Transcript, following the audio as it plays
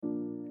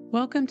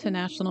Welcome to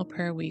National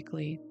Prayer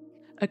Weekly,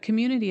 a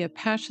community of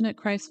passionate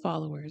Christ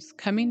followers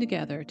coming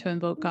together to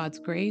invoke God's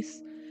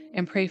grace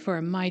and pray for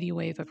a mighty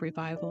wave of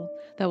revival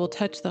that will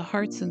touch the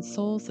hearts and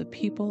souls of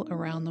people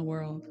around the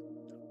world.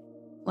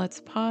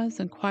 Let's pause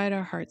and quiet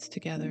our hearts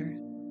together.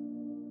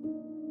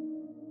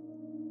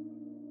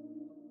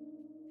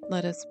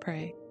 Let us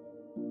pray.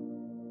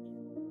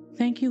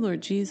 Thank you,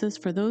 Lord Jesus,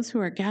 for those who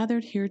are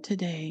gathered here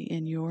today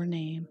in your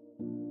name.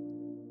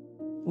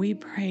 We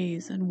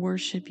praise and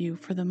worship you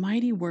for the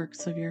mighty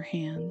works of your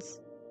hands.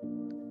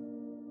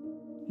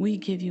 We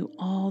give you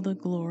all the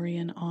glory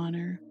and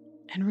honor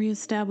and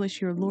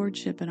reestablish your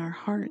lordship in our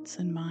hearts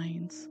and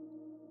minds.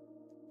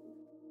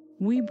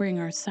 We bring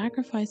our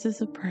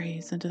sacrifices of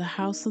praise into the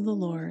house of the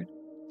Lord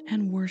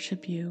and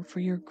worship you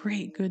for your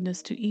great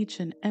goodness to each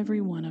and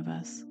every one of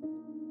us.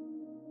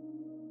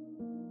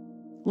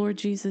 Lord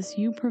Jesus,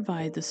 you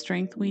provide the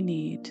strength we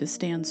need to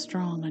stand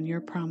strong on your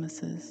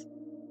promises.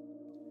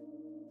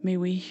 May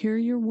we hear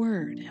your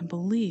word and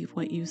believe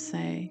what you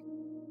say.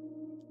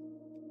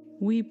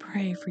 We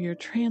pray for your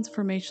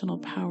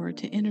transformational power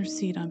to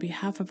intercede on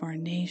behalf of our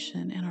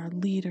nation and our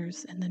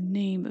leaders in the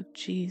name of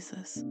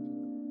Jesus.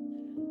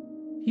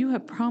 You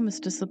have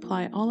promised to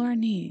supply all our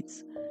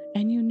needs,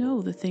 and you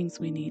know the things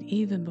we need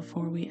even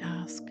before we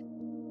ask.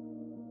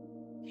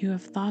 You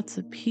have thoughts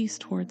of peace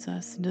towards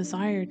us and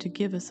desire to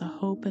give us a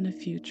hope and a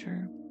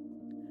future.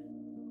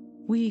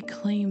 We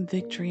claim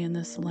victory in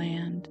this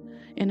land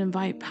and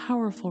invite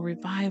powerful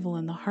revival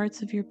in the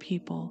hearts of your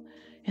people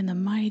in the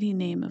mighty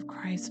name of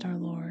Christ our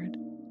Lord.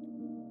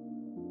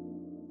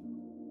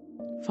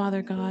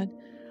 Father God,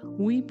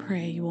 we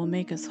pray you will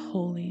make us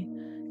holy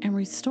and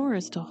restore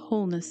us to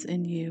wholeness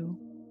in you.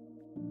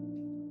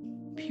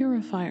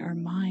 Purify our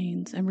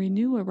minds and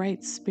renew a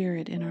right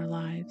spirit in our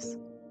lives.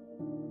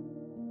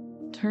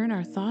 Turn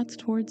our thoughts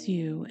towards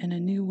you in a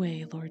new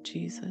way, Lord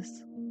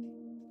Jesus.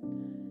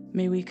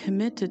 May we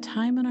commit to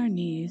time on our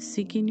knees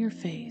seeking your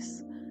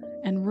face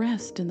and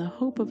rest in the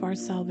hope of our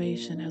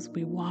salvation as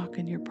we walk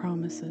in your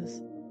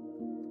promises.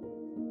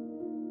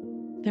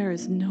 There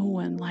is no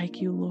one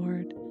like you,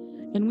 Lord,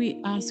 and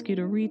we ask you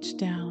to reach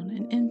down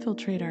and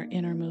infiltrate our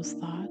innermost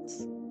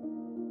thoughts.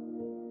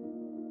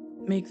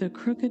 Make the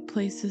crooked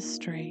places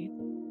straight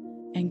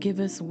and give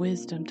us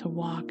wisdom to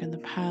walk in the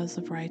paths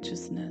of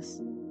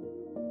righteousness.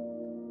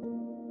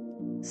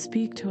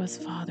 Speak to us,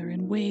 Father,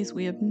 in ways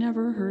we have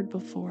never heard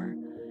before,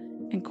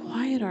 and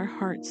quiet our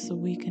hearts so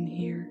we can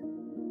hear.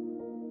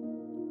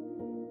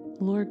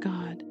 Lord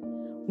God,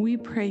 we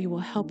pray you will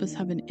help us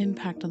have an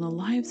impact on the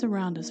lives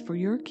around us for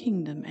your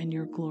kingdom and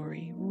your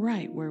glory,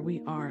 right where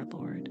we are,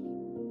 Lord.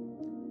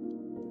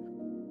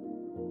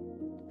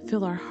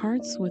 Fill our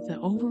hearts with the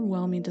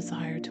overwhelming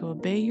desire to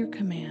obey your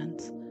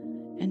commands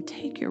and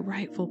take your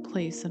rightful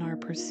place in our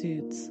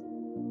pursuits.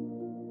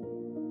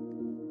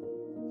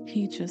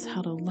 Teach us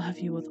how to love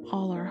you with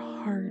all our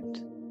heart,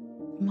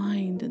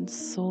 mind, and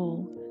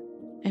soul,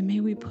 and may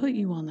we put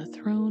you on the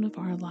throne of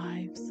our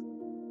lives.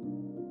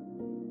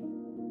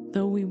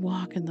 Though we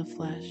walk in the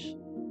flesh,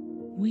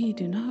 we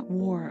do not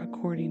war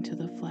according to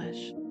the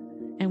flesh,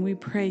 and we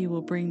pray you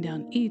will bring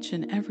down each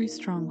and every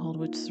stronghold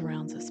which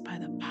surrounds us by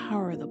the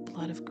power of the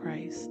blood of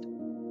Christ.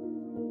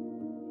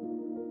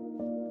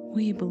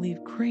 We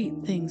believe great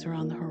things are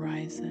on the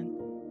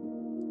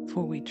horizon,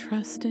 for we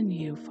trust in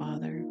you,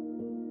 Father.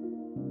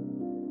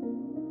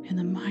 In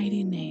the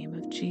mighty name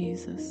of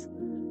Jesus,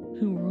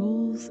 who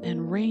rules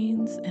and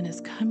reigns and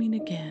is coming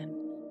again,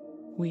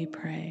 we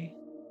pray.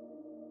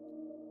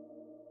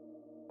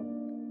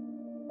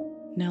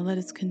 Now let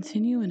us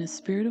continue in a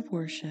spirit of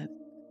worship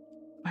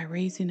by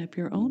raising up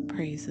your own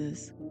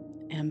praises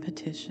and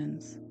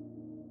petitions.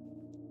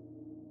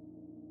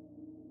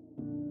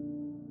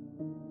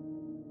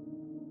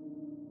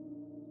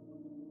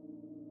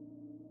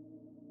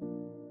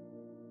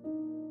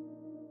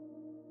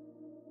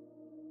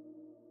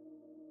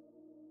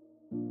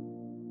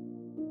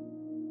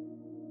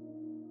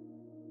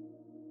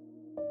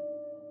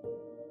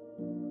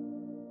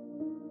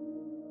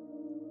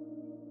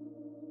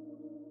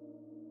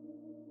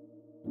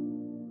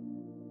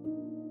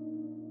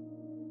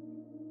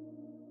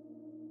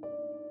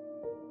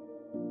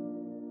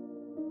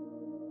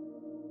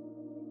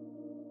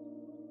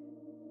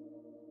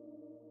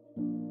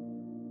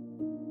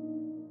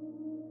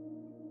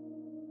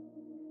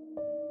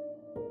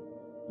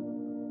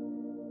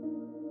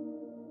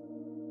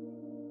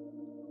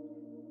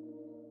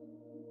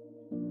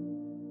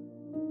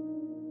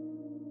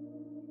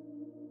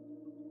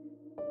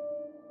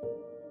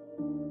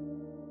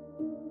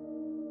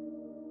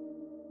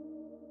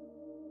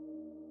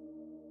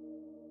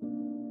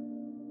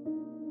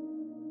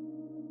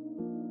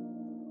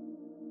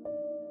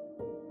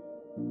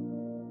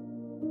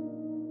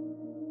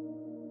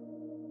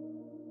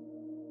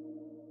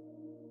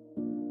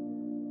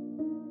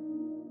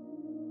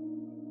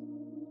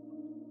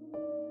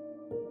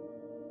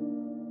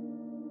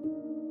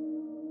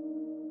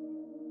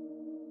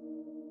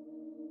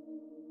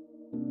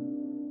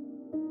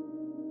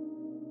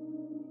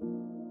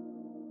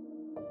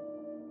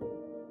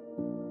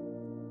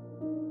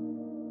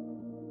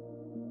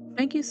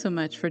 Thank you so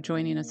much for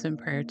joining us in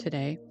prayer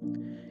today.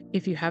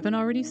 If you haven't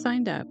already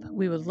signed up,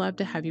 we would love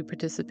to have you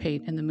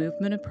participate in the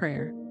movement of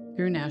prayer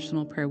through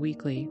National Prayer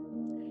Weekly.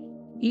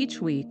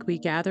 Each week, we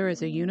gather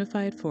as a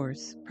unified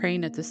force,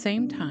 praying at the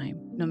same time,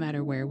 no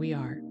matter where we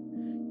are.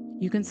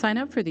 You can sign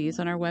up for these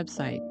on our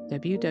website,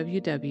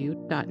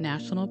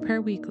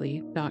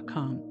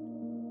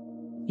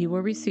 www.nationalprayerweekly.com. You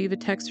will receive a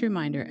text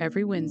reminder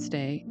every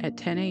Wednesday at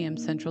 10 a.m.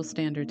 Central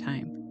Standard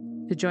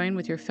Time to join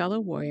with your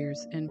fellow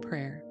warriors in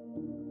prayer.